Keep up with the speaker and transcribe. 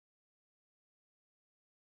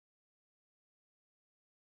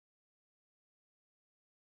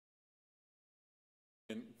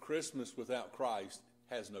Christmas without Christ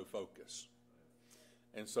has no focus.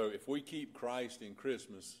 And so if we keep Christ in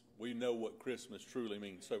Christmas, we know what Christmas truly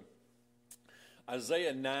means. So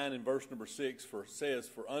Isaiah 9 and verse number 6 says,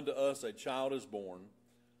 "For unto us a child is born,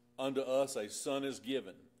 unto us a son is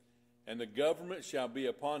given, and the government shall be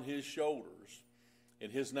upon his shoulders,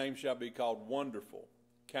 and his name shall be called Wonderful,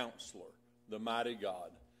 Counselor, the Mighty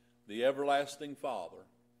God, the Everlasting Father,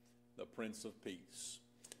 the Prince of Peace."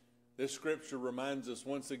 This scripture reminds us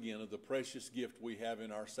once again of the precious gift we have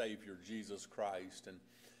in our Savior, Jesus Christ. And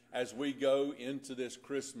as we go into this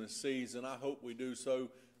Christmas season, I hope we do so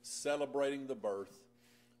celebrating the birth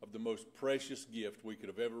of the most precious gift we could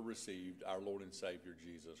have ever received, our Lord and Savior,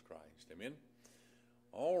 Jesus Christ. Amen?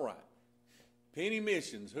 All right. Penny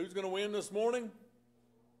Missions. Who's going to win this morning?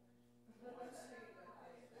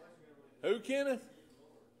 Who, Kenneth?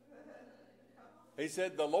 He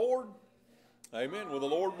said the Lord. Amen. Well, the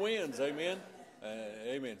Lord wins. Amen.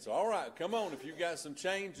 Amen. So, all right, come on. If you've got some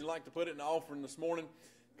change you'd like to put it in the offering this morning,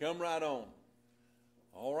 come right on.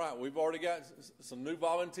 All right, we've already got some new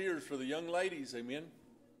volunteers for the young ladies. Amen.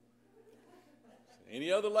 Any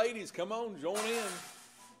other ladies, come on, join in.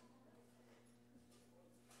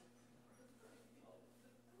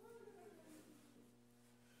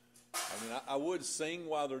 I mean, I would sing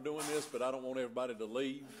while they're doing this, but I don't want everybody to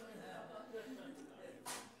leave.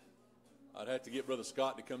 I'd have to get Brother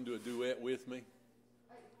Scott to come do a duet with me.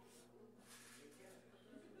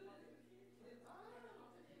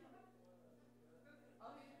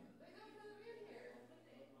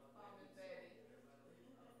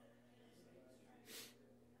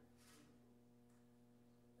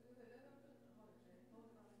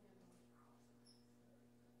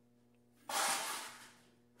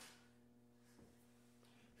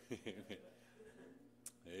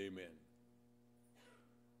 Amen.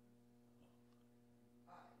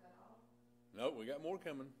 No, we got more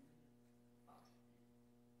coming.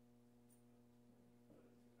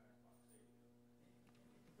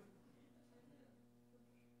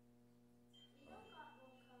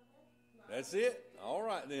 That's it? All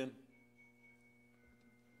right then.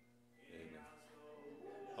 Amen.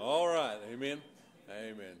 All right. Amen.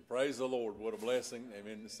 Amen. Praise the Lord. What a blessing.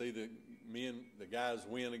 Amen. To see the guys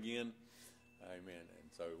win again. Amen.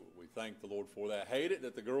 And so we thank the Lord for that. Hate it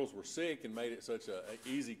that the girls were sick and made it such an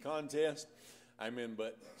easy contest. Amen.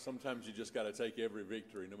 But sometimes you just got to take every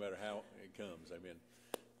victory no matter how it comes. Amen.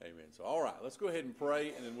 Amen. So, all right, let's go ahead and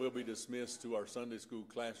pray, and then we'll be dismissed to our Sunday school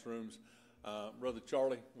classrooms. Brother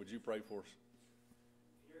Charlie, would you pray for us?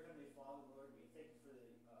 Dear Heavenly Father, Lord, we thank you for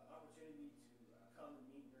the opportunity to come and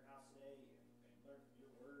meet in your house today and learn from your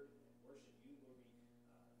word and worship you. Lord,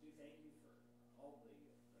 we do thank you for all the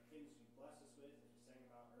things you blessed us with and you sang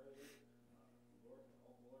about earlier. Lord,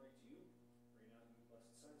 all glory to you. Right now, you bless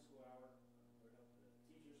the Sunday school hour. Lord, help the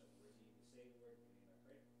teachers and the words you say, Lord. In your name I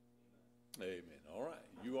pray. Amen. Amen. All right,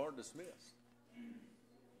 you are dismissed.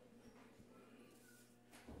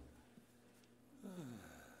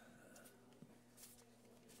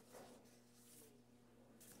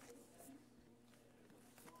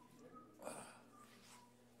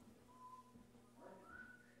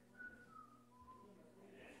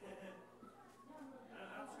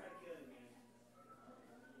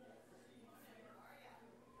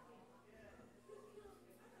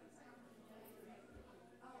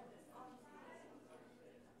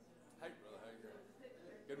 Hey, Brother Hager.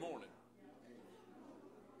 Good morning.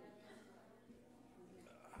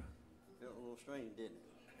 Felt a little strange, didn't it?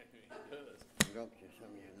 It does. Dropped you some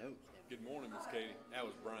of your notes. Good morning, Miss Katie. That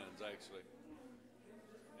was Brian's, actually.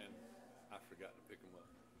 And I forgot to pick them up.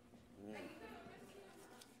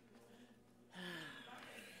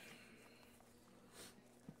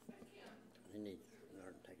 They need to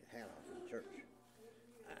learn to take a hat off in church.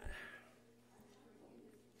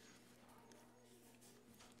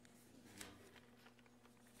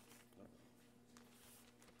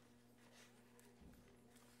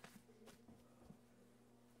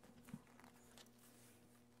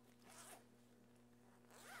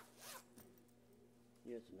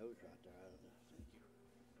 Yeah, it's a nose right there. I don't know.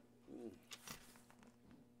 Thank you.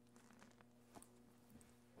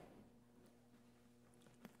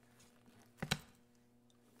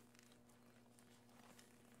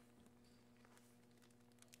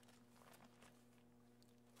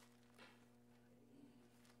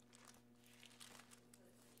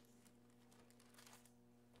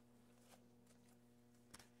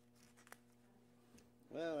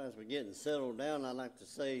 Well, as we're getting settled down, I'd like to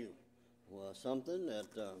say something that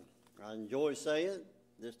I enjoy saying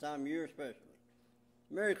this time of year especially.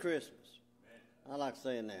 Merry Christmas. I like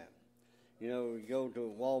saying that. You know, you go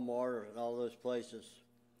to Walmart or all those places,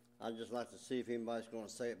 I'd just like to see if anybody's going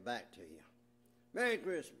to say it back to you. Merry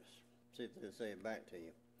Christmas. See if they'll say it back to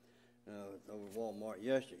you. Over Walmart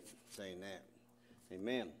yesterday saying that.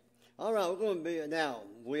 Amen. All right,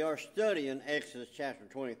 we are studying Exodus chapter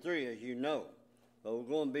 23, as you know. But we're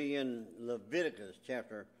going to be in Leviticus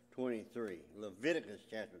chapter 23. Leviticus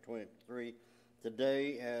chapter 23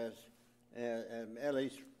 today, as at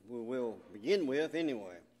least we will begin with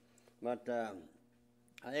anyway. But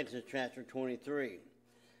Exodus chapter 23.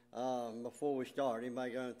 Before we start,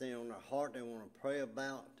 anybody got anything on their heart they want to pray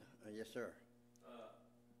about? Yes, sir.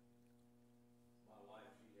 My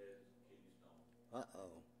wife, she has kidney stone.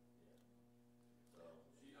 Uh-oh. So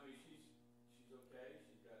she's okay.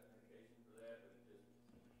 She's got medication for that, but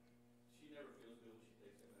she never feels good when she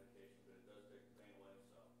takes that medication, but it does take the pain away.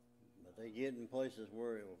 So. But they get in places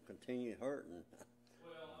where it will continue hurting.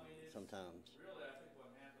 Well, I mean, sometimes. Really, I think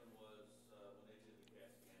what happened was when they did the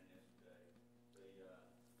CAT scan yesterday,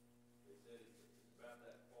 they said it's about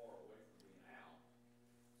that far away from being out.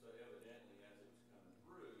 So evidently, as it was coming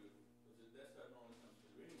through, because that stuff normally comes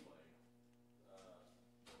through anyway,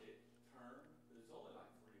 it turned. But it's only like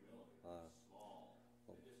 3 millimeters. It's small.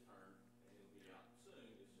 It just turned, and it'll be out soon.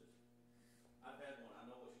 It's just, I've had one. I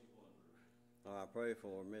know what she's going through. I pray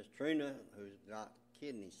for Miss Trina, who's got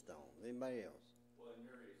kidney stone. Anybody else? Well,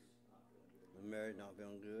 Mary's not feeling good. Mary's not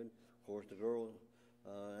feeling good. Of course, the girl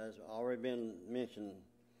has already been mentioned.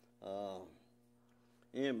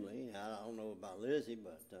 Emily, I don't know about Lizzie,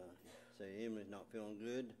 but say Emily's not feeling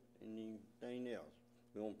good. Anything else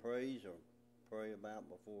we want to praise or pray about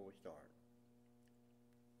before we start?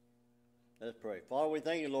 Let's pray. Father, we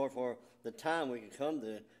thank you, Lord, for the time we can come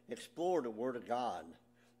to explore the Word of God,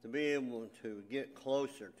 to be able to get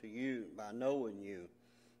closer to you by knowing you.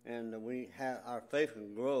 And our faith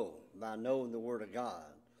can grow by knowing the Word of God.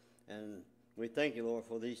 And we thank you, Lord,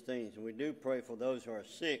 for these things. And we do pray for those who are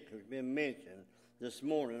sick, who's been mentioned this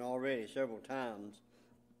morning already several times.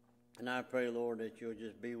 And I pray, Lord, that you'll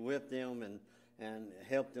just be with them and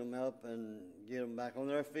help them up and get them back on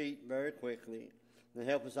their feet very quickly. And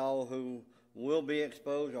help us all who will be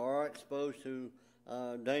exposed or are exposed to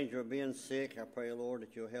danger of being sick. I pray, Lord,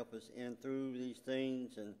 that you'll help us in through these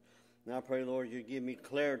things. And I pray, Lord, you give me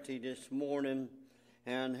clarity this morning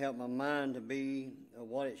and help my mind to be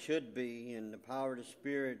what it should be in the power of the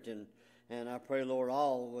Spirit. And I pray, Lord,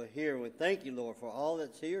 all will hear. We thank you, Lord, for all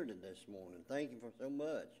that's here this morning. Thank you for so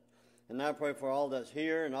much. And I pray for all that's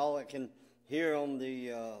here and all that can hear on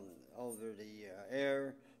the over the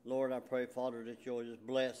air. Lord, I pray, Father, that you'll just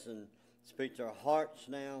bless and speak to our hearts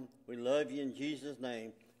now. We love you in Jesus'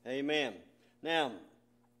 name. Amen. Now,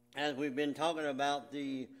 as we've been talking about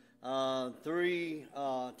the 3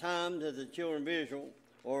 times that the children of Israel,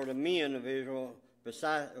 or the men of Israel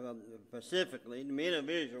specifically, the men of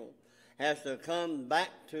Israel, has to come back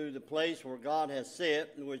to the place where God has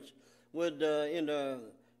set, which would,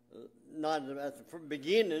 not at the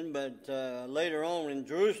beginning, but later on in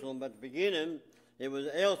Jerusalem, but at the beginning it was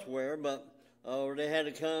elsewhere, but they had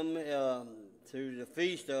to come to the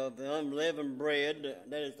feast of the unleavened bread,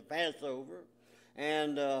 that is the Passover,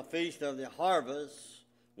 and feast of the harvest,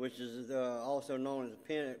 which is also known as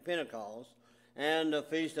Pentecost, and the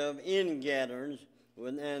feast of ingatherings.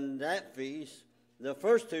 And that feast, the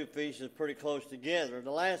first 2 feasts, is pretty close together.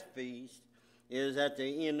 The last feast is at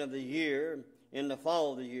the end of the year, in the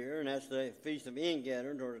fall of the year, and that's the feast of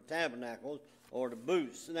ingatherings, or the tabernacles, or the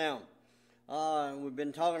booths. Now, we've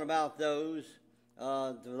been talking about those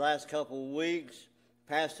the last couple of weeks.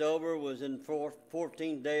 Passover was in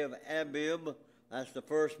 14th day of Abib. That's the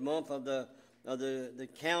first month of the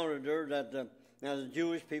calendar that now the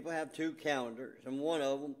Jewish people have 2 calendars, and one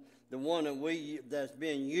of them, the one that's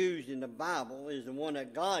being used in the Bible, is the one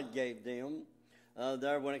that God gave them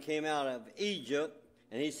there when it came out of Egypt,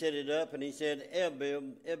 and he set it up, and he said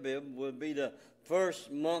Abib would be the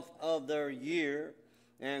first month of their year.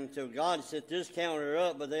 And so God set this calendar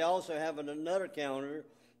up, but they also have another calendar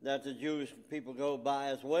that the Jewish people go by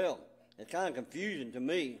as well. It's kind of confusing to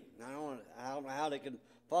me. I don't know how they can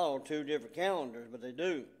follow 2 different calendars, but they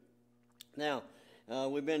do. Now,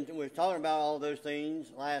 we were talking about all those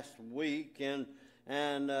things last week, and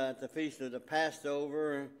at the feast of the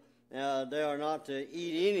Passover, they are not to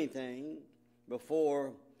eat anything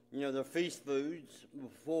before, their feast foods,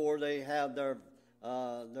 before they have their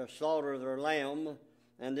slaughter of their lamb,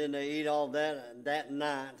 and then they eat all that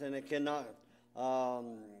night, and they cannot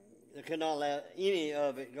let any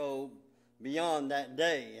of it go beyond that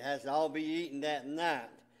day. It has to all be eaten that night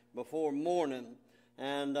before morning.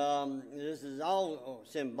 And this is all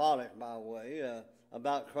symbolic, by the way,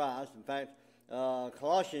 about Christ. In fact,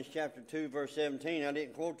 Colossians chapter 2, verse 17, I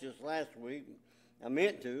didn't quote this last week, I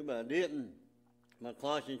meant to, but I didn't. But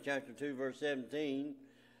Colossians chapter 2, verse 17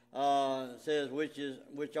 says, which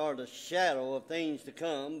are the shadow of things to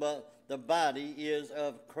come, but the body is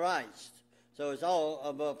of Christ. So it's all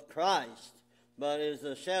above Christ, but it's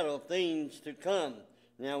the shadow of things to come.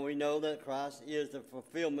 Now we know that Christ is the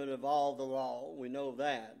fulfillment of all the law. We know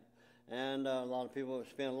that. And a lot of people have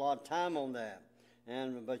spent a lot of time on that.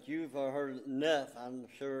 But you've heard enough. I'm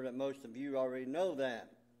sure that most of you already know that.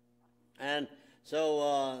 And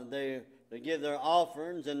so they give their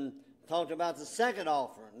offerings and talked about the second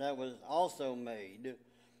offering that was also made.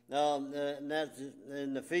 That's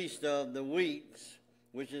in the Feast of the Weeks,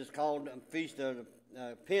 which is called Feast of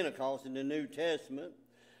Pentecost in the New Testament.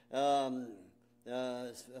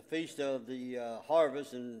 Feast of the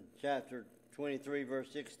Harvest in chapter 23,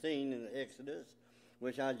 verse 16 in Exodus,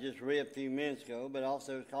 which I just read a few minutes ago, but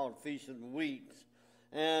also it's called Feast of the Weeks.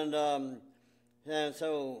 And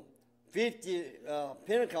so 50,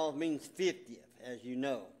 Pentecost means 50th, as you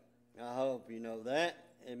know. I hope you know that.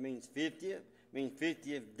 It means 50th. It means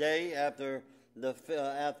 50th day after the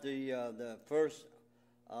first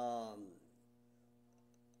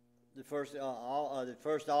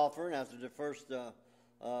offering, after the first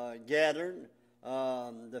gathering,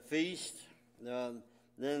 the feast,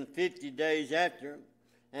 then 50 days after,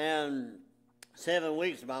 and 7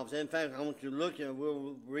 weeks, the Bible says. In fact, I want you to look at,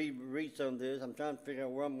 we'll read some of this. I'm trying to figure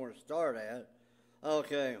out where I'm going to start at.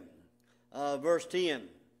 Okay, verse 10.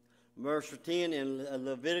 Verse 10 in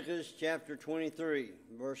Leviticus chapter 23,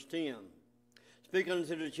 verse 10. Speak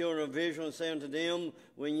unto the children of Israel and say unto them,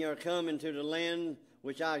 when ye are come into the land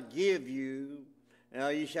which I give you,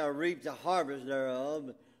 ye shall reap the harvest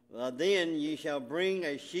thereof. Then ye shall bring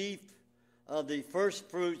a sheaf of the first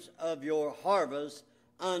fruits of your harvest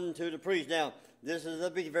unto the priest. Now, this is the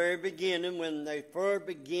very beginning when they first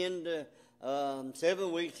begin to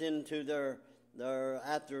 7 weeks into their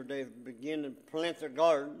after they begin to plant their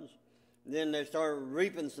gardens. Then they start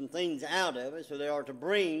reaping some things out of it, so they are to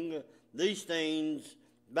bring these things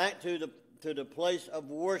back to the place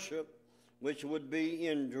of worship, which would be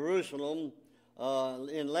in Jerusalem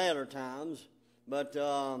in latter times, but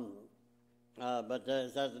that's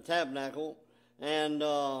at the tabernacle. And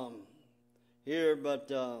here,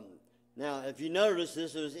 now if you notice,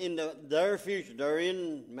 this is in their future. They're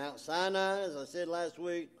in Mount Sinai, as I said last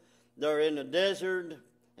week. They're in the desert.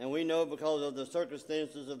 And we know because of the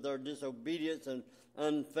circumstances of their disobedience and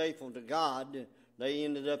unfaithful to God, they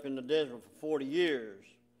ended up in the desert for 40 years.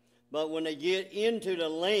 But when they get into the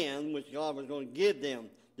land which God was going to give them,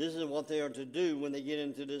 this is what they are to do when they get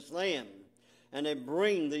into this land. And they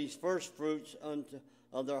bring these first fruits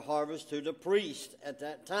of their harvest to the priest at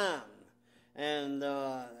that time. And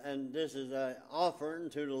this is an offering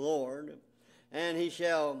to the Lord. And he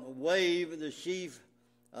shall wave the sheaf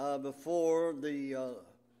before the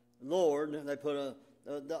Lord. They put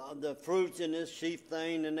the fruits in this sheaf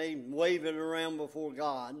thing, and they wave it around before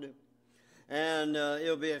God. And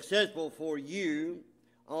it'll be acceptable for you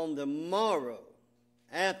on the morrow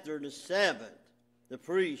after the Sabbath. The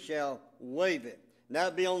priest shall wave it. And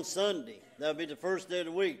that'll be on Sunday. That'll be the first day of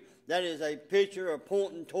the week. That is a picture of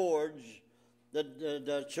pointing towards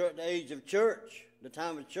the age of church, the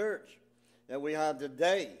time of church that we have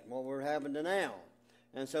today, what we're having now.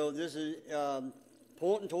 And so this is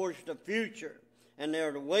pointing towards the future, and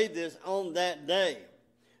they're to wave this on that day.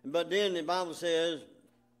 But then the Bible says,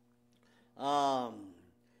 and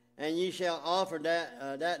ye shall offer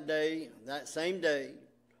that day, that same day,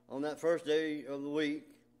 on that first day of the week,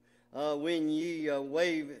 when ye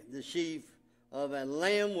wave the sheaf of a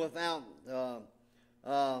lamb without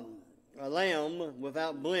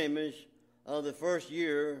blemish of the first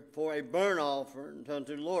year for a burnt offering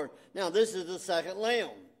unto the Lord. Now this is the second lamb.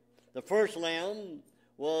 The first lamb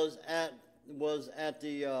was at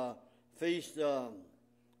the feast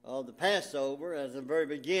of the Passover at the very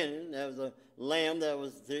beginning. That was a lamb that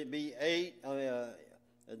was to be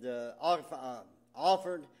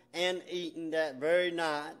offered and eaten that very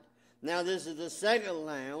night. Now this is the second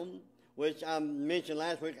lamb, which I mentioned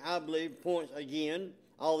last week. I believe points again.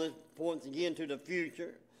 All this points again to the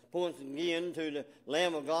future. Points again to the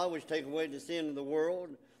Lamb of God, which takes away the sin of the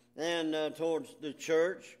world, and towards the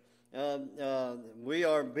church. We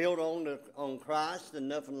are built on Christ and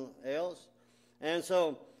nothing else. And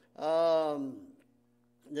so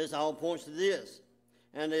this all points to this.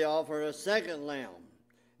 And they offer a second lamb.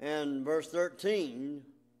 And verse 13,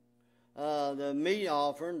 the meat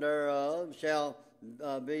offering thereof shall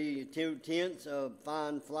be 2 tenths of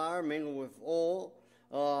fine flour mingled with oil,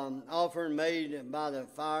 offering made by the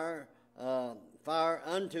fire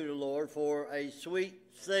unto the Lord for a sweet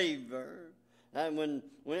savor. And when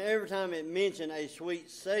every time it mentioned a sweet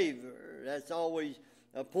savor, that's always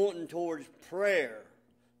pointing towards prayer.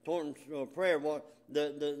 Towards prayer. What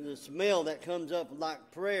the smell that comes up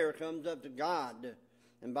like prayer comes up to God.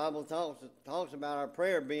 And the Bible talks about our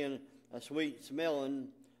prayer being a sweet smelling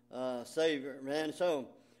savor. And so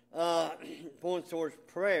points towards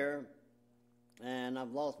prayer. And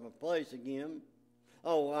I've lost my place again.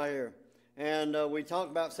 Oh, right here. And we talked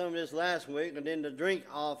about some of this last week. And then the drink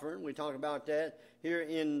offering, we talked about that here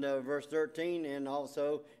in verse 13 and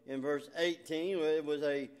also in verse 18. It was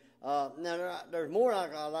a, now there's more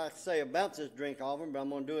I'd like to say about this drink offering, but I'm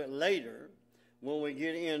going to do it later when we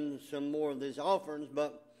get in some more of these offerings.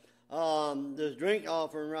 But this drink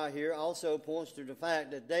offering right here also points to the fact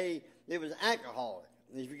that it was alcoholic.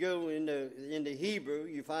 If you go into Hebrew,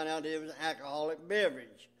 you find out that it was an alcoholic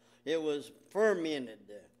beverage. It was fermented.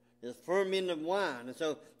 It's fermented wine. And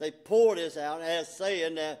so they pour this out as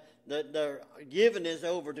saying that they're giving this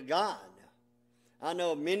over to God. I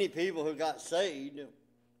know many people who got saved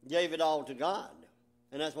gave it all to God.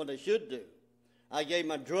 And that's what they should do. I gave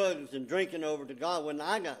my drugs and drinking over to God when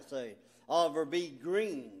I got saved. Oliver B.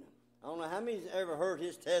 Green. I don't know how many's ever heard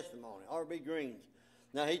his testimony. Oliver B. Green's.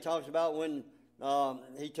 Now he talks about when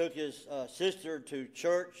he took his sister to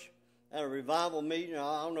church at a revival meeting.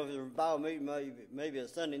 I don't know if it was a revival meeting, maybe a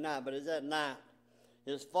Sunday night, but it's that night.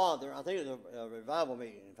 His father, I think it was a revival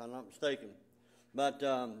meeting, if I'm not mistaken. But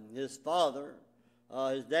his father,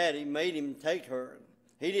 his daddy, made him take her.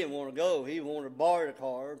 He didn't want to go. He wanted to borrow the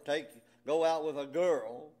car, go out with a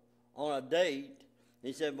girl on a date.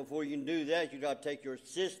 He said, before you can do that, you got to take your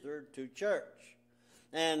sister to church.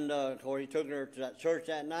 And, of course, he took her to that church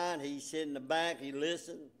that night. He sat in the back. He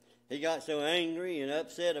listened. He got so angry and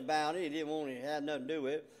upset about it, he didn't want to have nothing to do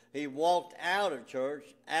with it. He walked out of church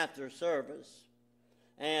after service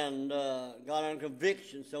and got on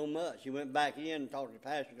conviction so much. He went back in and talked to the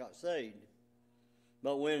pastor, got saved.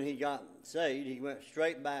 But when he got saved, he went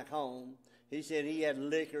straight back home. He said he had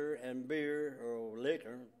liquor and beer, or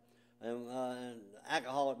liquor, and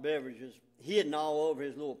alcoholic beverages hidden all over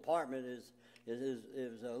his little apartment. It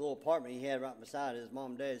was a little apartment he had right beside his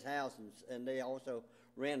mom and dad's house, and they also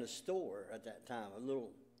ran a store at that time, a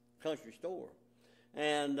little country store.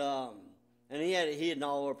 And he had it hidden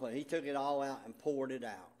all over the place. He took it all out and poured it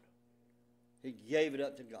out. He gave it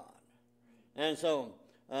up to God. And so,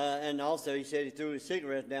 and also he said he threw his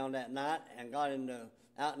cigarettes down that night and got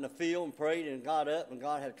out in the field and prayed and got up, and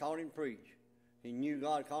God had called him to preach. He knew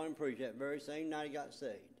God called him to preach that very same night he got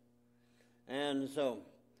saved. And so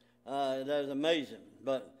that was amazing.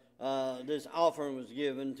 But this offering was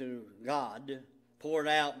given to God, poured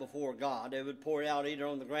out before God. They would pour it out either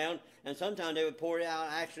on the ground, and sometimes they would pour it out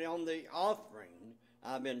actually on the offering,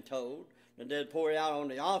 I've been told. That they'd pour it out on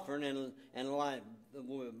the offering and like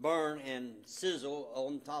would burn and sizzle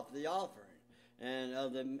on top of the offering and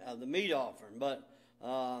of the meat offering. But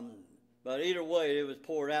either way, it was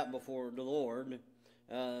poured out before the Lord,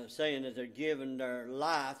 saying that they're giving their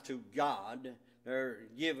life to God. They're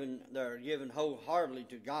given wholeheartedly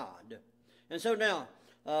to God. And so now,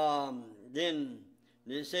 then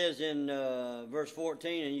it says in verse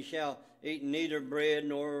 14, and you shall eat neither bread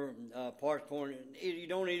nor parched corn. You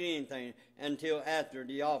don't eat anything until after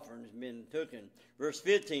the offering has been taken. Verse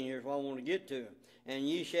 15, here's what I want to get to. And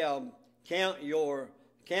ye shall count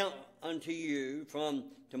unto you from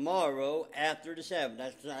tomorrow after the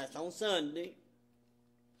Sabbath. That's on Sunday.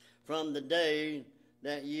 From the day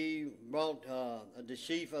that ye brought the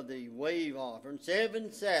sheaf of the wave offering,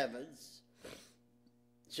 7 Sabbaths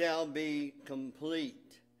shall be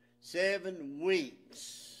complete. 7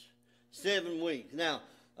 weeks. 7 weeks. Now,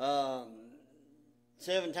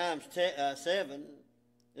 7 times 7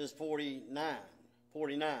 is 49.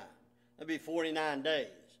 49. That'd be 49 days.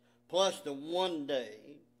 Plus the 1 day,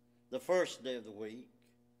 the first day of the week,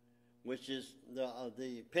 which is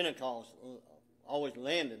the Pentecost always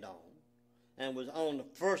landed on, and was on the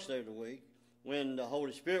first day of the week when the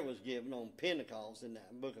Holy Spirit was given on Pentecost in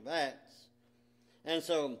that book of Acts. And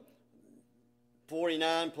so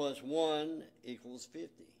 49 plus 1 equals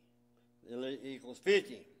 50. It equals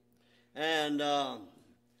 50. And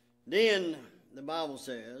then the Bible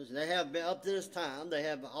says they have been, up to this time, they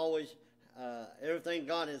have always, everything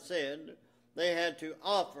God has said, they had to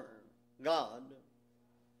offer God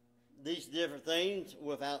these different things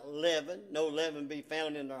without leaven. No leaven be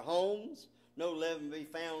found in their homes. No leaven be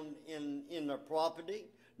found in their property.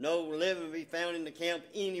 No leaven be found in the camp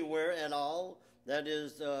anywhere at all. That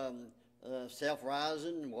is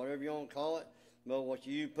self-rising, whatever you want to call it. But what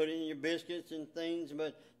you put in your biscuits and things,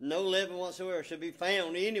 but no leaven whatsoever should be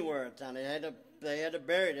found anywhere at the time. They had to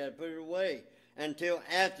bury it, they had to put it away. until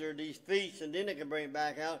after these feasts, and then they could bring it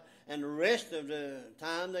back out, and the rest of the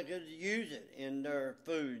time they could use it in their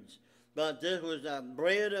foods. But this was a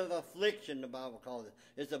bread of affliction, the Bible calls it.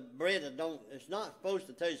 It's a bread it's not supposed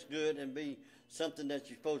to taste good and be something that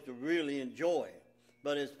you're supposed to really enjoy,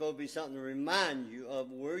 but it's supposed to be something to remind you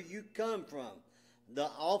of where you come from, the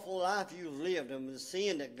awful life you've lived, and the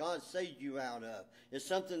sin that God saved you out of. It's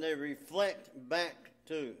something they reflect back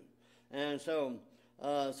to. And so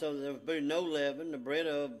there will be no leaven, the bread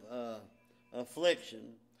of affliction.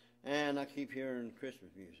 And I keep hearing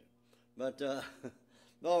Christmas music. But,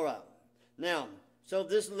 all right. Now, so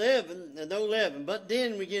this leaven, no leaven. But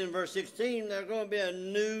then we get in verse 16, there's going to be a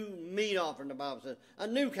new meat offering, the Bible says. A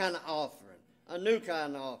new kind of offering. A new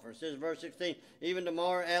kind of offering. It says verse 16, even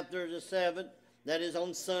tomorrow after the Sabbath, that is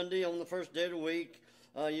on Sunday, on the first day of the week,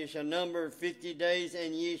 you shall number 50 days,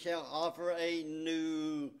 and ye shall offer a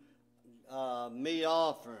new meat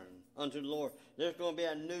offering unto the Lord. There's going to be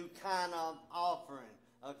a new kind of offering,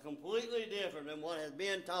 completely different than what has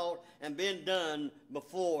been taught and been done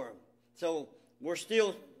before. So we're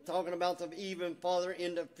still talking about the even farther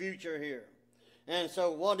in the future here. And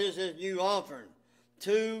so what is this new offering?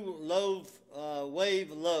 2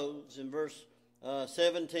 wave loaves in verse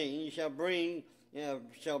 17. You shall bring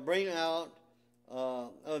out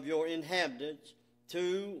of your inhabitants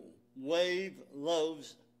 2 wave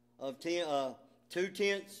loaves of 2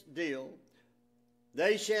 tenths deal.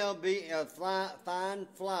 They shall be a fine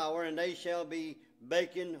flour, and they shall be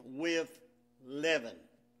baken with leaven.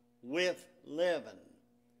 With leaven.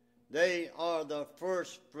 They are the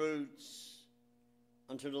first fruits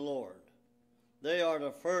unto the Lord. They are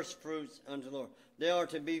the first fruits unto the Lord. They are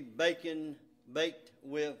to be baked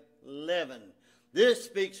with leaven. This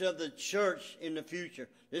speaks of the church in the future.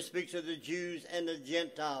 This speaks of the Jews and the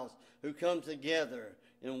Gentiles who come together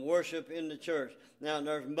and worship in the church. Now,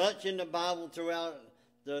 there's much in the Bible throughout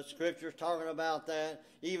the scriptures talking about that.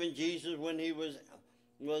 Even Jesus, when he was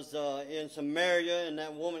in Samaria, and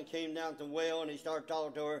that woman came down to the well, and he started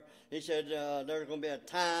talking to her. He said, there's going to be a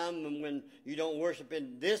time when you don't worship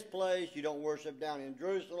in this place, you don't worship down in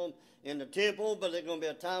Jerusalem in the temple, but there's going to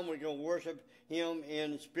be a time when you're going to worship him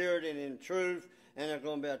in spirit and in truth, and there's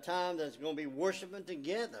going to be a time that's going to be worshiping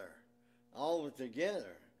together, all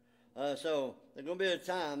together. So there's going to be a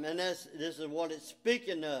time, and this is what it's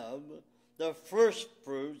speaking of, the first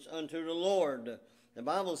fruits unto the Lord. The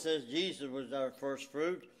Bible says Jesus was our first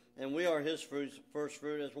fruit, and we are his first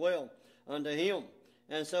fruit as well unto him.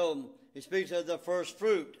 And so he speaks of the first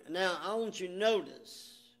fruit. Now, I want you to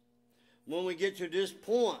notice, when we get to this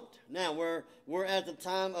point, now we're at the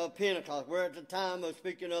time of Pentecost. We're at the time of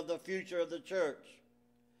speaking of the future of the church.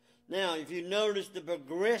 Now, if you notice the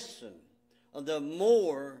progression of the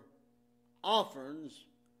more offerings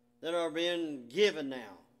that are being given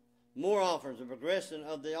now, more offerings, the progression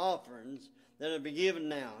of the offerings that are be given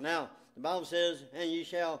now. Now, the Bible says, and ye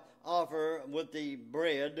shall offer with the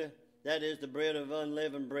bread, that is the bread of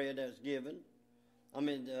unleavened bread that's given.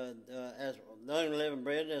 As the unleavened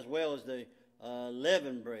bread as well as the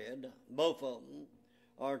leavened bread, both of them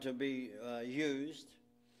are to be used.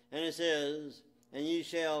 And it says, and ye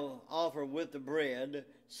shall offer with the bread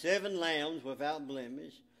 7 lambs without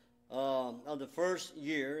blemish of the first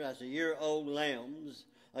year, that's a year-old lambs,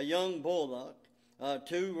 a young bullock,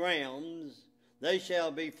 2 rams. They shall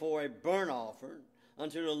be for a burnt offering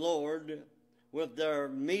unto the Lord with their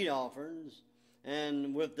meat offerings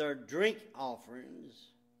and with their drink offerings,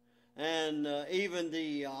 and even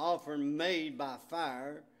the offering made by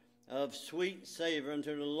fire of sweet savor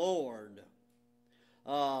unto the Lord.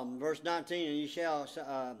 Verse 19, and you shall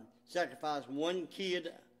sacrifice 1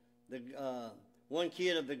 kid, one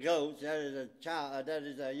kid of the goats. That is a child. That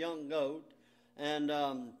is a young goat, and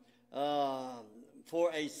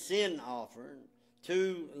for a sin offering,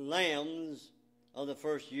 2 lambs of the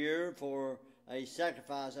first year for a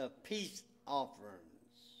sacrifice of peace offerings.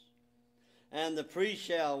 And the priest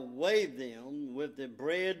shall wave them with the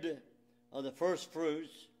bread of the first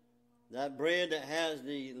fruits, that bread that has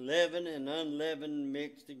the leaven and unleavened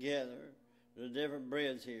mixed together, the different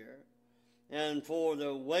breads here, and for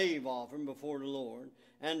the wave offering before the Lord,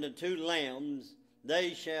 and the 2 lambs,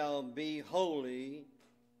 they shall be holy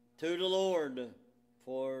to the Lord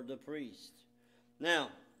for the priest. Now,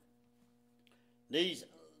 these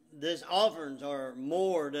offerings are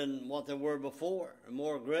more than what they were before,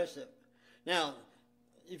 more aggressive. Now,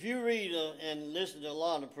 if you read and listen to a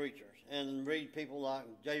lot of preachers and read people like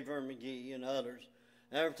J. Vernon McGee and others,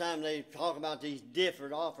 every time they talk about these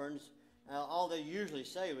different offerings, all they usually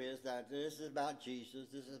say is that this is about Jesus,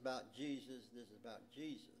 this is about Jesus, this is about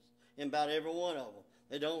Jesus, and about every one of them.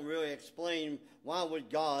 They don't really explain why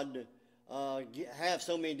would God have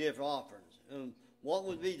so many different offerings? What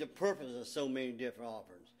would be the purpose of so many different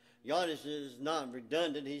offerings? God is not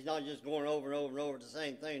redundant. He's not just going over and over and over the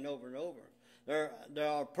same thing over and over. There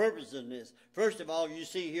are purposes in this. First of all, you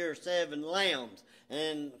see here 7 lambs.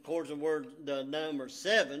 And of course the number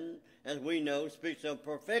 7, as we know, speaks of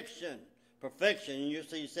perfection. Perfection. And you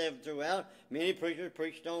see 7 throughout. Many preachers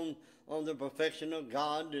preached on the perfection of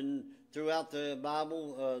God, and throughout the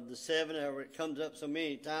Bible, the 7, it comes up so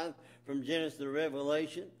many times from Genesis to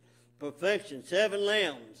Revelation. Perfection. 7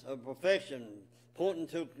 lambs of perfection, pointing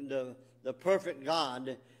to the perfect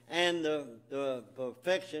God and the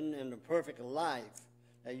perfection and the perfect life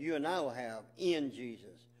that you and I will have in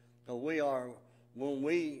Jesus. So when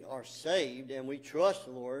we are saved and we trust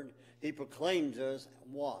the Lord, He proclaims us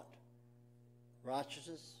what?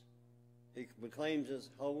 Righteousness. He proclaims us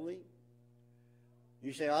holy.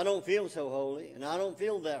 You say, I don't feel so holy, and I don't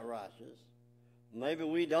feel that righteous. Maybe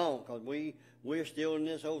we don't, because we're still in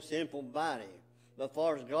this old sinful body. But as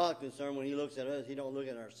far as God's concerned, when He looks at us, He don't look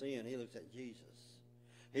at our sin. He looks at Jesus.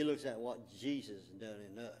 He looks at what Jesus has done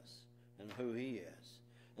in us and who He is.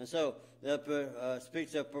 And so that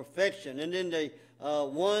speaks of perfection. And then the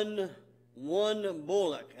one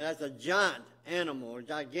bullock. That's a giant animal, a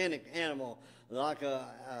gigantic animal, like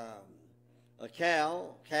a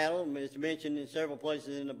cow. Cattle is mentioned in several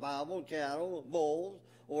places in the Bible. Cattle, bulls,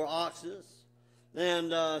 or oxes.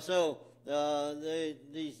 And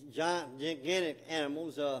these gigantic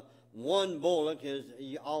animals, one bullock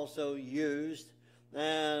is also used,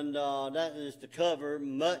 and that is to cover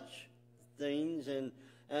much things. And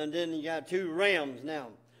then you got 2 rams. Now,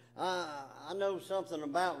 I know something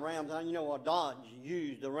about rams. You know, Dodge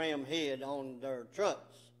used the ram head on their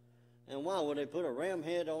trucks. And why would they put a ram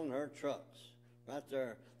head on their trucks? Right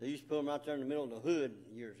there. They used to put them right there in the middle of the hood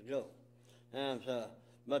years ago. And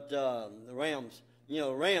but the rams,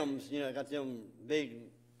 got them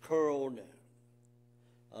big curled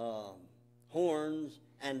horns,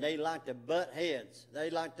 and they like to butt heads. They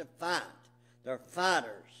like to fight. They're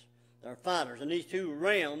fighters. They're fighters. And these 2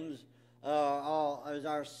 rams, as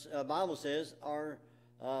our Bible says, are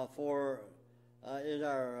is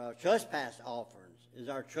our trespass offerings. Is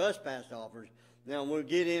our trespass offerings. Now we'll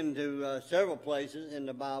get into several places in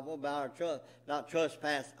the Bible about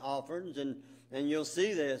trespass offerings, and you'll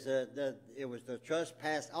see this that it was the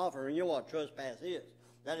trespass offering. You know what trespass is?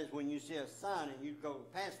 That is when you see a sign and you go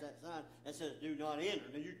past that sign that says "Do not enter."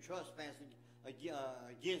 Now you're trespassing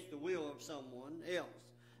against the will of someone else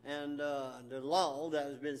and the law that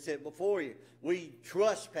has been set before you. We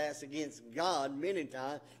trespass against God many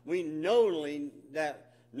times. We knowing that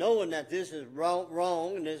this is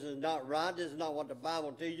wrong and this is not right, this is not what the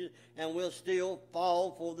Bible teaches, and we'll still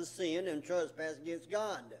fall for the sin and trespass against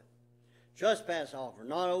God. Trespass offer,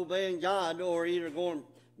 not obeying God or either going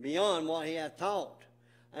beyond what He has taught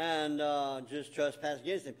and just trespass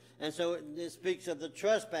against Him. And so it speaks of the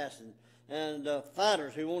trespassing and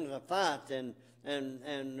fighters who want to fight and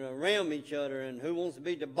ram each other, and who wants to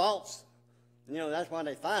be the boss. That's why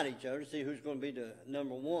they fight each other, to see who's going to be the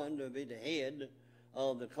number one, to be the head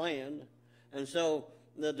of the clan. And so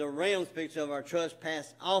the ram speaks of our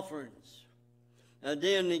trespass offerings. And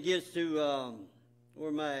then it gets to where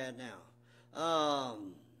am I at now?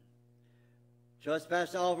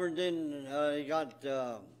 Trespass offerings. Then you got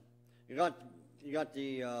the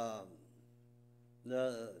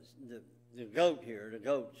goat here, the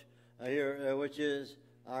goat here, which is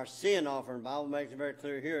our sin offering. The Bible makes it very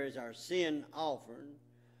clear here is our sin offering.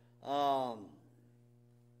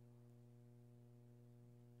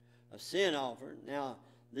 A sin offering. Now,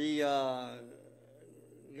 the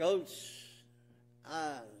goats,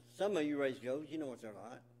 some of you raise goats, you know what they're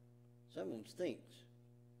like. Some of them stinks.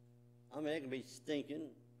 I mean, they can be stinking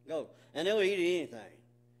goats. And they'll eat anything.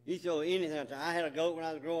 You throw anything out there. I had a goat when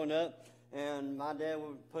I was growing up, and my dad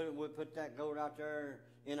would put that goat out there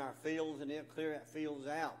in our fields, and it'll clear that fields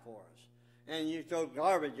out for us. And you throw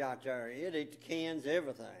garbage out there, it'd eat the cans,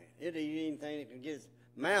 everything. It'd eat anything it could get its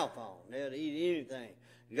mouth on. They'd eat anything.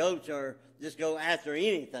 Goats just go after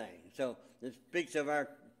anything. So it speaks of our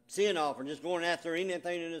sin offering, just going after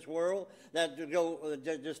anything in this world, that to go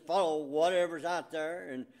just follow whatever's out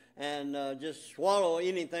there and just swallow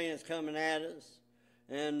anything that's coming at us.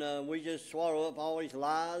 And we just swallow up all these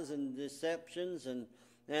lies and deceptions, and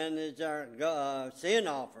it's our sin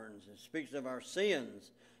offerings. It speaks of our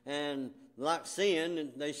sins. And like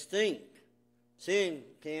sin, they stink. Sin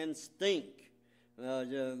can stink.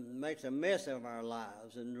 Makes a mess of our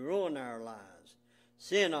lives and ruin our lives.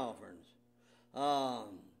 Sin offerings.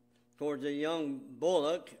 Towards the young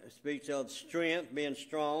bullock, speaks of strength, being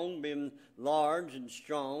strong, being large and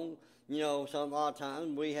strong. A lot of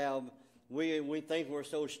times we have we think we're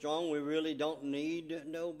so strong we really don't need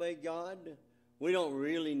to obey God. We don't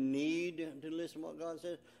really need to listen to what God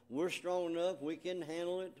says. We're strong enough. We can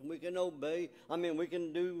handle it. We can obey. I mean, we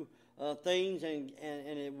can do things and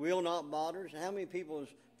it will not bother us. How many people have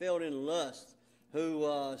felt in lust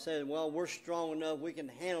who said, well, we're strong enough. We can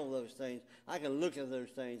handle those things. I can look at those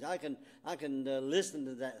things. I can listen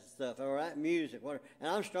to that stuff or that music. Whatever. And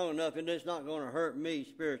I'm strong enough and it's not going to hurt me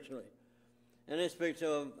spiritually. And it speaks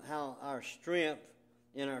of how our strength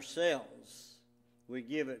in ourselves, we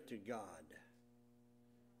give it to God.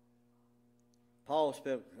 Paul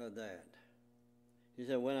spoke of that. He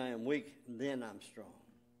said, when I am weak, then I'm strong.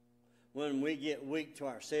 When we get weak to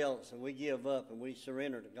ourselves and we give up and we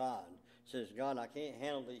surrender to God, he says, God, I can't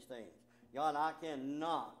handle these things. God, I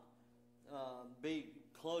cannot be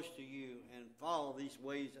close to you and follow these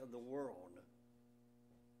ways of the world.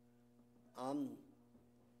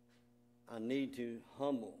 I need to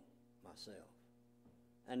humble myself.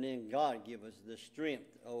 And then God give us the strength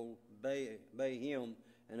to obey him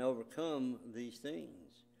and overcome these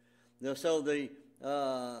things. Now, so the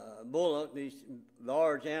bullock, these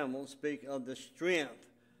large animals, speak of the strength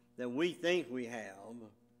that we think we have.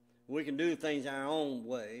 We can do things our own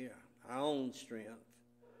way, our own strength,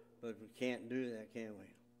 but we can't do that, can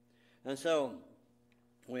we? And so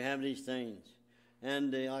we have these things.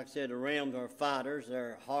 And like I said, the rams are fighters.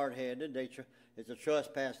 They're hard-headed. It's a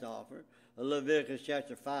trespass offering. Leviticus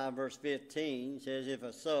chapter 5, verse 15 says, if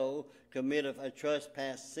a soul committeth a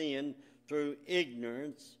trespass sin through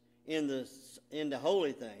ignorance in the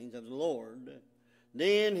holy things of the Lord,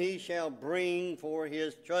 then he shall bring for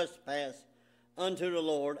his trespass unto the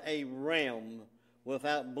Lord a ram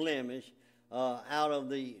without blemish out of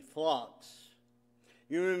the flocks.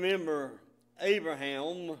 You remember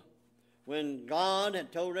Abraham, when God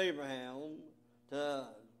had told Abraham to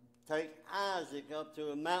take Isaac up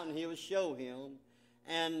to a mountain he would show him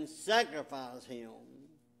and sacrifice him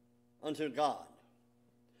unto God.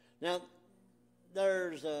 Now,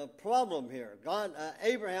 there's a problem here.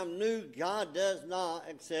 Abraham knew God does not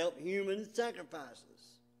accept human sacrifices.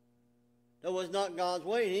 That was not God's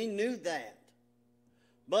way. He knew that.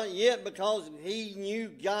 But yet, because he knew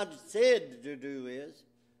God said to do this,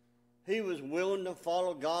 he was willing to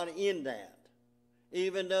follow God in that,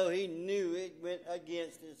 even though he knew it went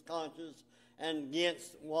against his conscience and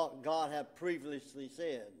against what God had previously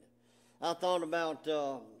said. I thought about,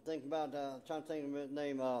 trying to think of his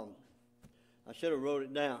name. I should have wrote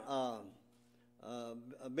it down.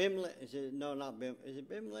 Abimelech. Is it? No, not Abimelech. Is it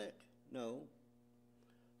Abimelech? No.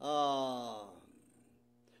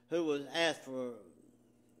 Who was asked for?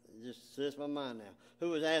 Just slips my mind now. Who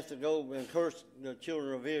was asked to go and curse the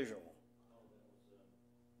children of Israel?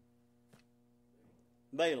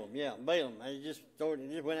 Balaam, yeah, Balaam. It just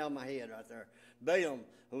went out of my head right there. Balaam,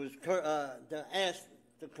 who was asked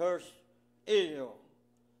to curse Israel.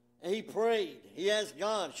 And he prayed. He asked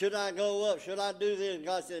God, should I go up? Should I do this? And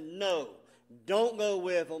God said, no, don't go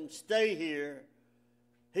with them. Stay here.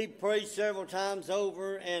 He prayed several times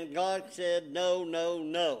over, and God said, no, no,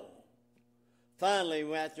 no. Finally,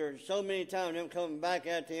 after so many times, them coming back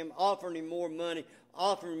at him, offering him more money,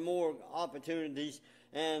 offering him more opportunities,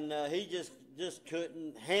 and he just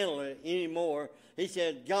couldn't handle it anymore. He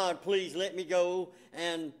said, God, please let me go,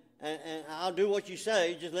 and I'll do what you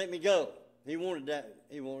say. Just let me go. He wanted that.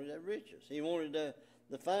 He wanted that riches. He wanted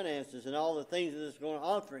the finances and all the things that it's going to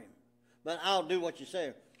offer him. But I'll do what you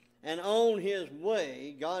say. And on his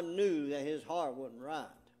way, God knew that his heart wasn't right.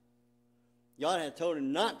 God had told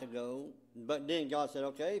him not to go, but then God said,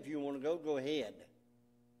 okay, if you want to go, go ahead.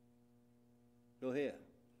 Go ahead.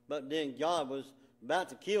 But then God was about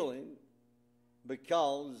to kill him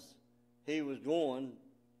because he was going,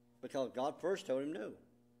 because God first told him no.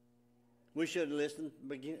 We should have listened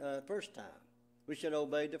first time. We should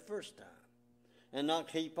obey the first time and not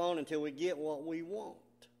keep on until we get what we want.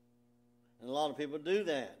 And a lot of people do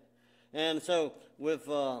that. And so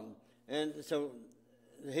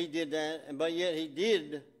he did that, but yet he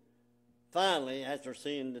did finally, after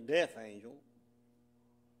seeing the death angel,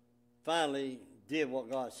 finally did what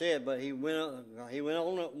God said. But he went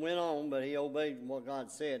on, but he obeyed what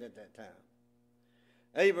God said at that time.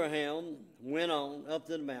 Abraham went on up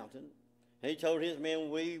to the mountain. He told his men,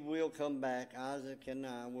 we will come back. Isaac and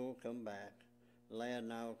I will come back. The lad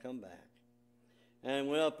and I will come back. And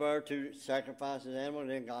went up there to sacrifice his animal. And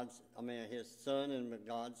then his son, and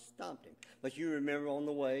God stopped him. But you remember on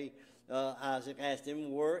the way, Isaac asked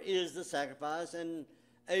him, where is the sacrifice? And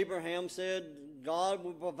Abraham said, God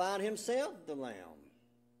will provide himself the lamb.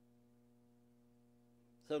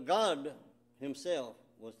 So God himself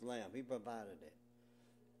was the lamb. He provided it.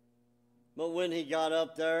 But when he got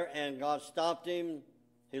up there and God stopped him,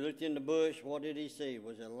 he looked in the bush. What did he see?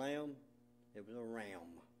 Was it a lamb? It was a ram.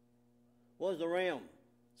 What was a ram?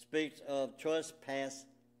 Speaks of trespass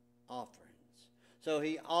offerings. So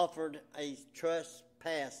he offered a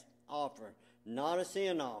trespass offering, not a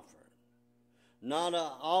sin offering, not an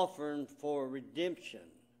offering for redemption,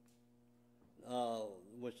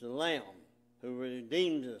 which is the lamb who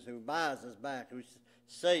redeems us, who buys us back, who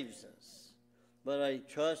saves us, but a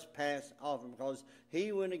trespass offering because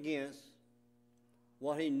he went against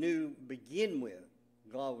what he knew to begin with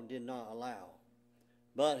God did not allow.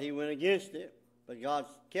 But he went against it, but God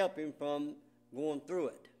kept him from going through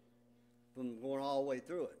it, from going all the way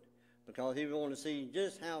through it, because he wanted to see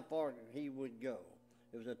just how far he would go.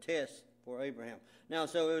 It was a test for Abraham. Now,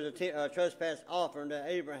 so it was a trespass offering that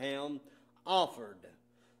Abraham offered.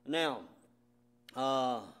 Now,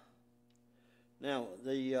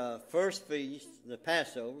 the first feast, the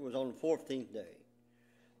Passover, was on the 14th day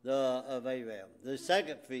of Abraham. The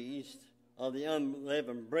second feast of the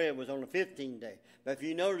unleavened bread was on the 15th day. But if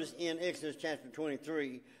you notice in Exodus chapter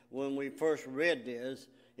 23, when we first read this,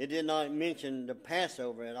 it did not mention the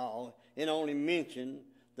Passover at all. It only mentioned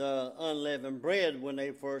the unleavened bread when they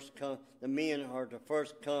first come. The men are to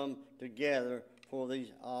first come together for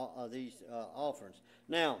these offerings.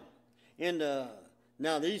 Now,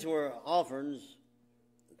 these were offerings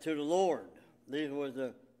to the Lord. These were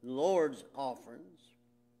the Lord's offerings.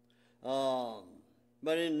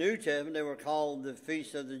 But in the New Testament, they were called the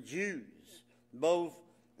Feast of the Jews. Both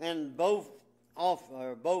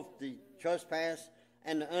the trespass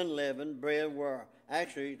and the unleavened bread were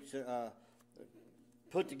actually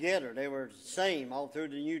put together. They were the same all through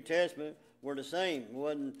the New Testament. Were the same.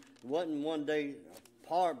 Wasn't one day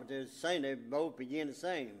apart, but they're the same. They both began the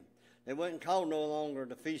same. They wasn't called no longer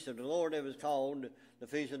the Feast of the Lord. It was called the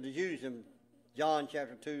Feast of the Jews. In John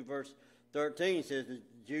chapter 2, verse 13 says the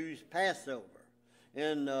Jews' Passover.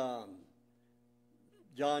 In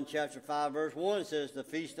John chapter 5, verse 1 says the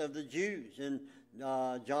Feast of the Jews. In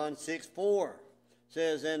John 6, 4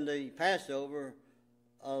 says, and the Passover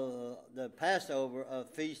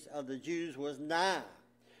feast of the Jews was nigh.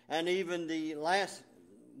 And even the last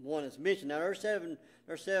one is mentioned. Now, there's seven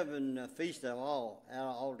feasts of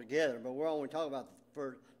all together, but we're only talking about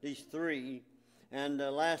for these three. And the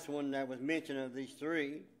last one that was mentioned of these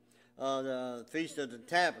three, the Feast of the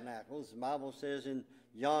Tabernacles, the Bible says in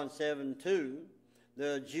John 7:2,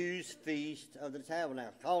 the Jews' Feast of the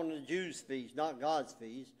Tabernacle, calling it the Jews' Feast, not God's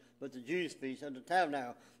feast, but the Jews' Feast of the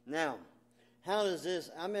Tabernacle. Now, how does this,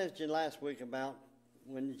 I mentioned last week about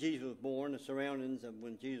when Jesus was born, the surroundings of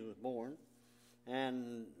when Jesus was born,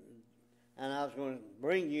 and I was going to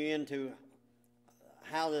bring you into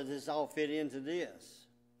how does this all fit into this.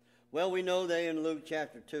 Well, we know that in Luke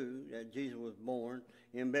chapter 2 that Jesus was born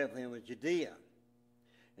in Bethlehem of Judea.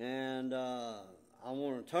 And I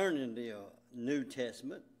want to turn into the New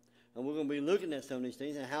Testament, and we're going to be looking at some of these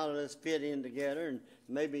things and how does this fit in together and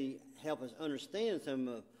maybe help us understand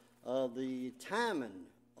some of the timing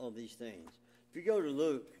of these things. If you go to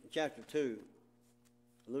Luke chapter 2,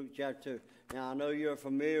 Now, I know you're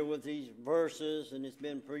familiar with these verses, and it's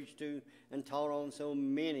been preached to and taught on so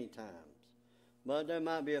many times. But there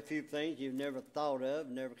might be a few things you've never thought of,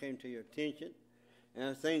 never came to your attention,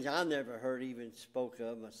 and things I never heard even spoke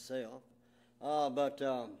of myself.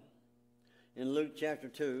 In Luke chapter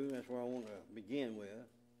 2, that's where I want to begin with.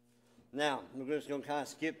 Now, we're just going to kind of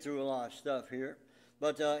skip through a lot of stuff here.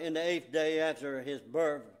 But in the 8th day after his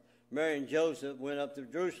birth, Mary and Joseph went up to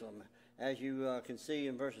Jerusalem, as you can see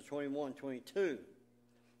in verses 21 and 22.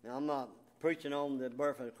 Now, I'm not preaching on the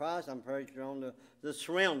birth of Christ. I'm preaching on the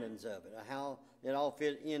surroundings of it, how it all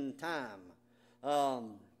fit in time.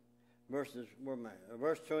 Verse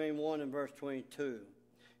 21 and verse 22.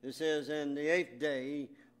 It says, and the 8th day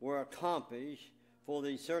were accomplished for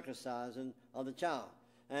the circumcision of the child.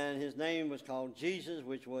 And his name was called Jesus,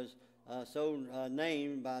 which was so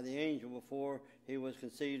named by the angel before he was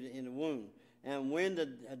conceived in the womb. And when the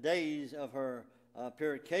days of her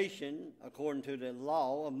purification, according to the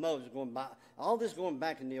law of Moses, all this going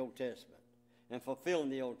back in the Old Testament and fulfilling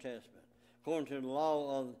the Old Testament, according to the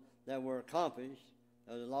law that were accomplished,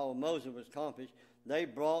 the law of Moses was accomplished, they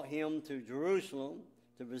brought him to Jerusalem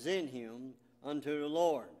to present him unto the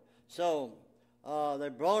Lord. So they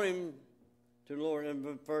brought him to the Lord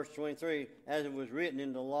in verse 23, as it was written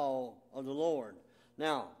in the law of the Lord.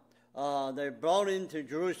 Now, they brought him to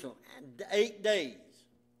Jerusalem 8 days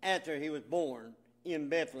after he was born in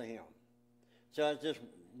Bethlehem. So it's just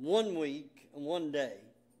 1 week and 1 day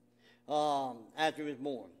after he was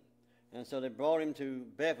born. And so they brought him to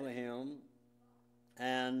Bethlehem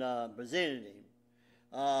and presented him.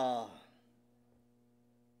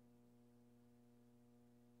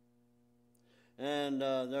 And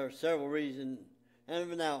there are several reasons.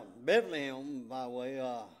 And now, Bethlehem, by the way,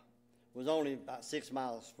 was only about 6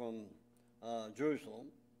 miles from Jerusalem.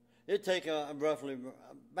 It'd take roughly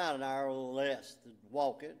about an hour or less to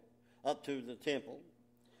walk it up to the temple.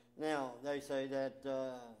 Now, they say that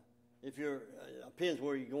if you're, depends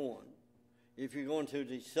where you're going. If you're going to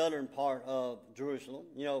the southern part of Jerusalem,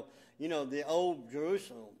 you know, the old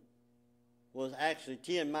Jerusalem was actually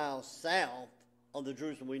 10 miles south of the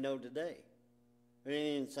Jerusalem we know today.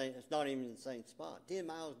 It's not even in the same spot. 10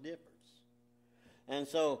 miles difference. And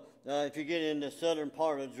so, if you get in the southern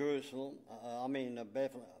part of Jerusalem,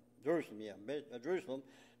 Jerusalem,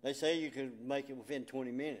 they say you could make it within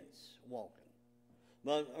 20 minutes walking.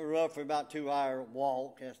 But roughly about 2-hour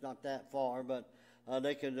walk. That's not that far, but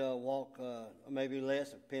they could walk maybe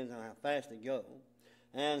less. It depends on how fast they go.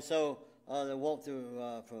 And so they walk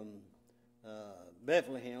through from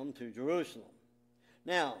Bethlehem to Jerusalem.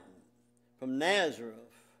 Now, from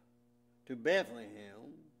Nazareth to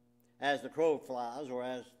Bethlehem, as the crow flies or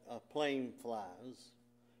as a plane flies,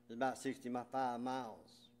 is about 65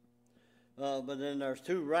 miles. But then there's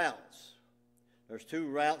two routes. There's two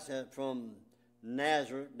routes from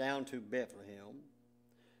Nazareth down to Bethlehem.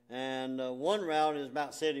 And one route is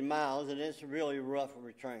about 70 miles, and it's a really rough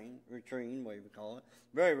retreat, what you would call it.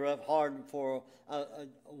 Very rough, hard for a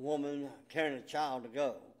woman carrying a child to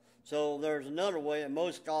go. So there's another way that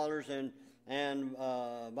most scholars and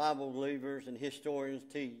Bible believers and historians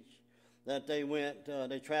teach that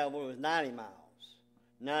they traveled with 90 miles.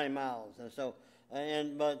 90 miles. And so,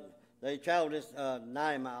 but they traveled this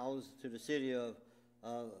 90 miles to the city of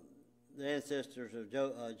the ancestors of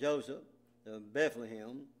Joseph, of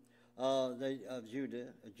Bethlehem, of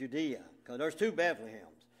Judea. Because there's two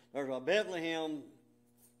Bethlehems. There's a Bethlehem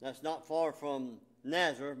that's not far from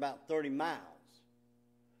Nazareth, about 30 miles.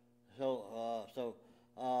 So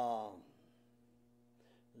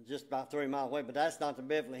just about 30 miles away. But that's not the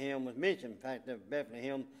Bethlehem was mentioned. In fact, the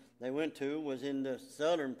Bethlehem they went to was in the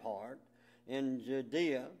southern part in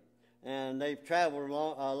Judea, and they've traveled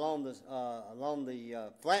along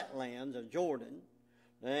the flatlands of Jordan,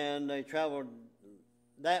 and they traveled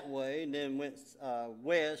that way, and then went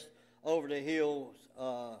west over the hills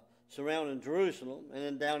surrounding Jerusalem, and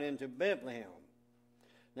then down into Bethlehem.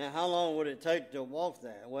 Now, how long would it take to walk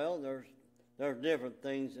that? Well, there's different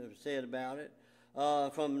things that are said about it.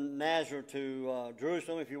 From Nazareth to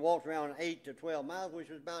Jerusalem, if you walked around 8 to 12 miles, which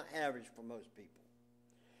was about average for most people.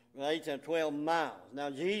 8 to 12 miles. Now,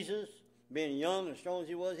 Jesus, being young and strong as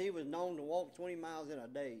he was known to walk 20 miles in a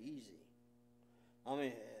day, easy. I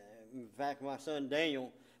mean, in fact, my son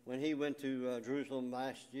Daniel, when he went to Jerusalem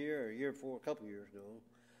last year, or a year before, a couple years ago,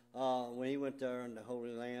 when he went there in the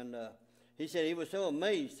Holy Land, he said he was so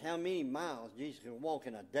amazed how many miles Jesus could walk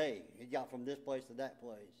in a day. He got from this place to that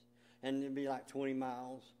place. And it'd be like 20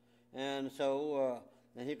 miles. And so,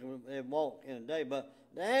 and he could walk in a day. But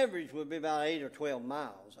the average would be about 8 or 12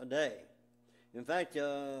 miles a day. In fact,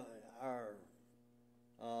 our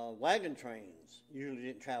wagon trains usually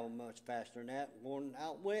didn't travel much faster than that, going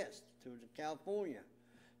out west to California.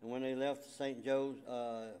 And when they left St. Joseph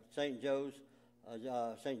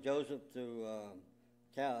to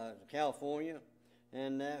California,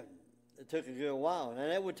 and that it took a good while.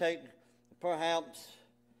 And that would take perhaps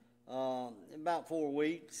about 4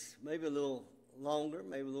 weeks, maybe a little longer,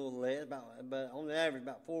 maybe a little less, but on the average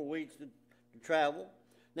about 4 weeks to travel.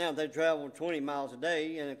 Now, if they traveled 20 miles a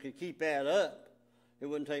day and it could keep that up, it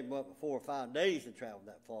wouldn't take but 4 or 5 days to travel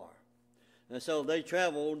that far. And so they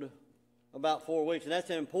traveled about 4 weeks, and that's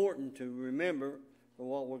important to remember for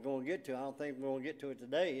what we're going to get to. I don't think we're going to get to it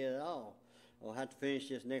today at all. We'll have to finish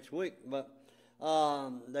this next week. But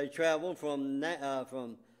they traveled from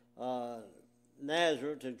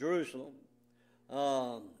Nazareth to Jerusalem.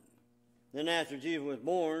 Then after Jesus was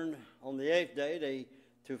born on the 8th day,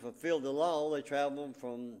 to fulfill the law, they traveled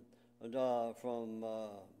from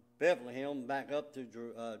Bethlehem back up to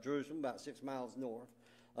Jerusalem, about 6 miles north,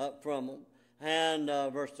 up from them. And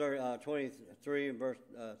verse 23 and verse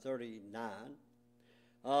 39.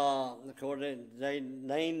 Of course, they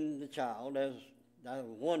named the child. That was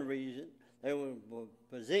one reason. They would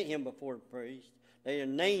present him before the priest. They would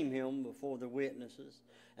name him before the witnesses.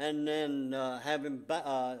 And then have him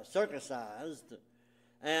circumcised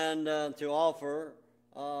and to offer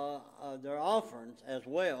their offerings as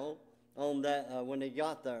well on that when they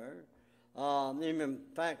got there. Even in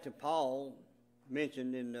fact, Paul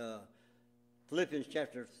mentioned in Philippians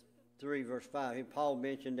chapter 3, verse 5, Paul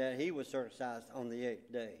mentioned that he was circumcised on the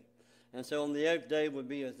 8th day. And so on the 8th day would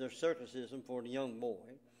be their circumcision for the young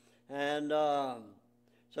boy. And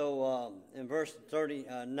so in verse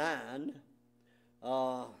 39,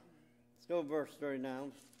 it's go to verse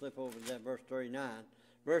 39. Flip over to that verse 39.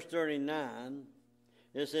 Verse 39,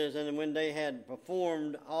 it says, and when they had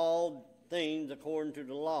performed all things according to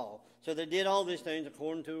the law. So they did all these things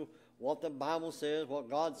according to what the Bible says, what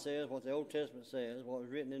God says, what the Old Testament says, what was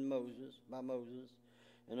written in Moses, by Moses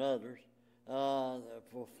and others.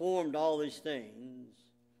 Performed all these things.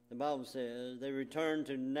 The Bible says they returned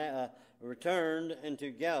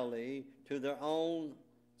into Galilee to their own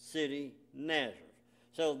city, Nazareth.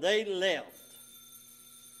 So they left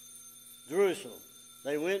Jerusalem.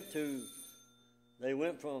 They went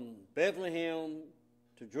from Bethlehem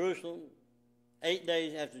to Jerusalem 8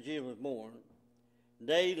 days after Jesus was born.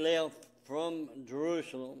 They left from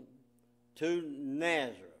Jerusalem to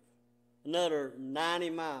Nazareth, another 90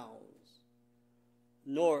 miles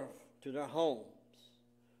north to their homes,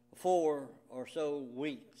 4 or so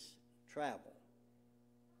weeks travel.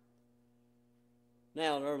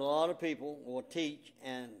 Now, there are a lot of people who will teach,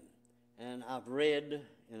 and I've read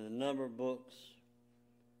in a number of books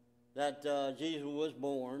that Jesus was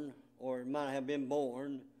born, or might have been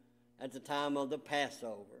born, at the time of the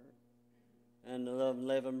Passover and the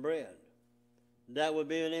unleavened bread. That would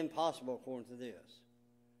be an impossible according to this.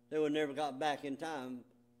 They would never got back in time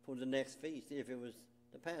for the next feast if it was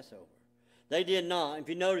the Passover. They did not. If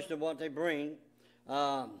you notice what they bring,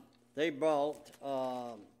 they brought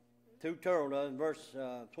 2 turtle doves, verse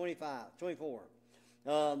 24.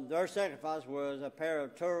 Their sacrifice was a pair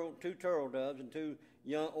of 2 turtle doves and 2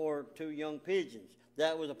 young pigeons.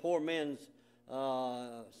 That was a poor man's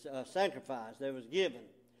sacrifice that was given.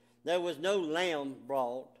 There was no lamb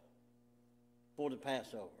brought for the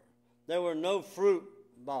Passover. There were no fruit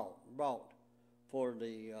brought for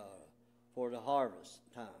the harvest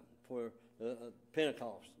time, for the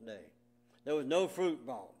Pentecost day. There was no fruit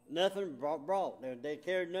brought. Nothing brought. They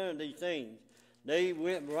carried none of these things. They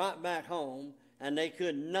went right back home, and they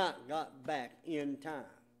could not got back in time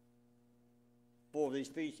for these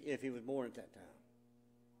feasts if he was born at that time.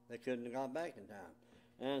 They couldn't have got back in time.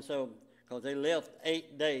 And so, because they left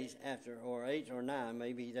 8 days after, or 8 or 9,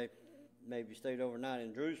 maybe they stayed overnight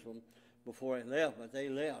in Jerusalem before they left, but they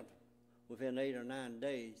left within 8 or 9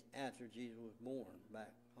 days after Jesus was born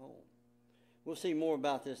back home. We'll see more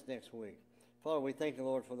about this next week. Father, we thank you,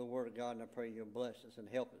 Lord, for the Word of God, and I pray you'll bless us and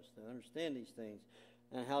help us to understand these things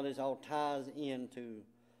and how this all ties into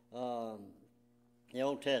the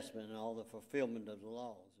Old Testament and all the fulfillment of the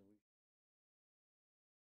laws.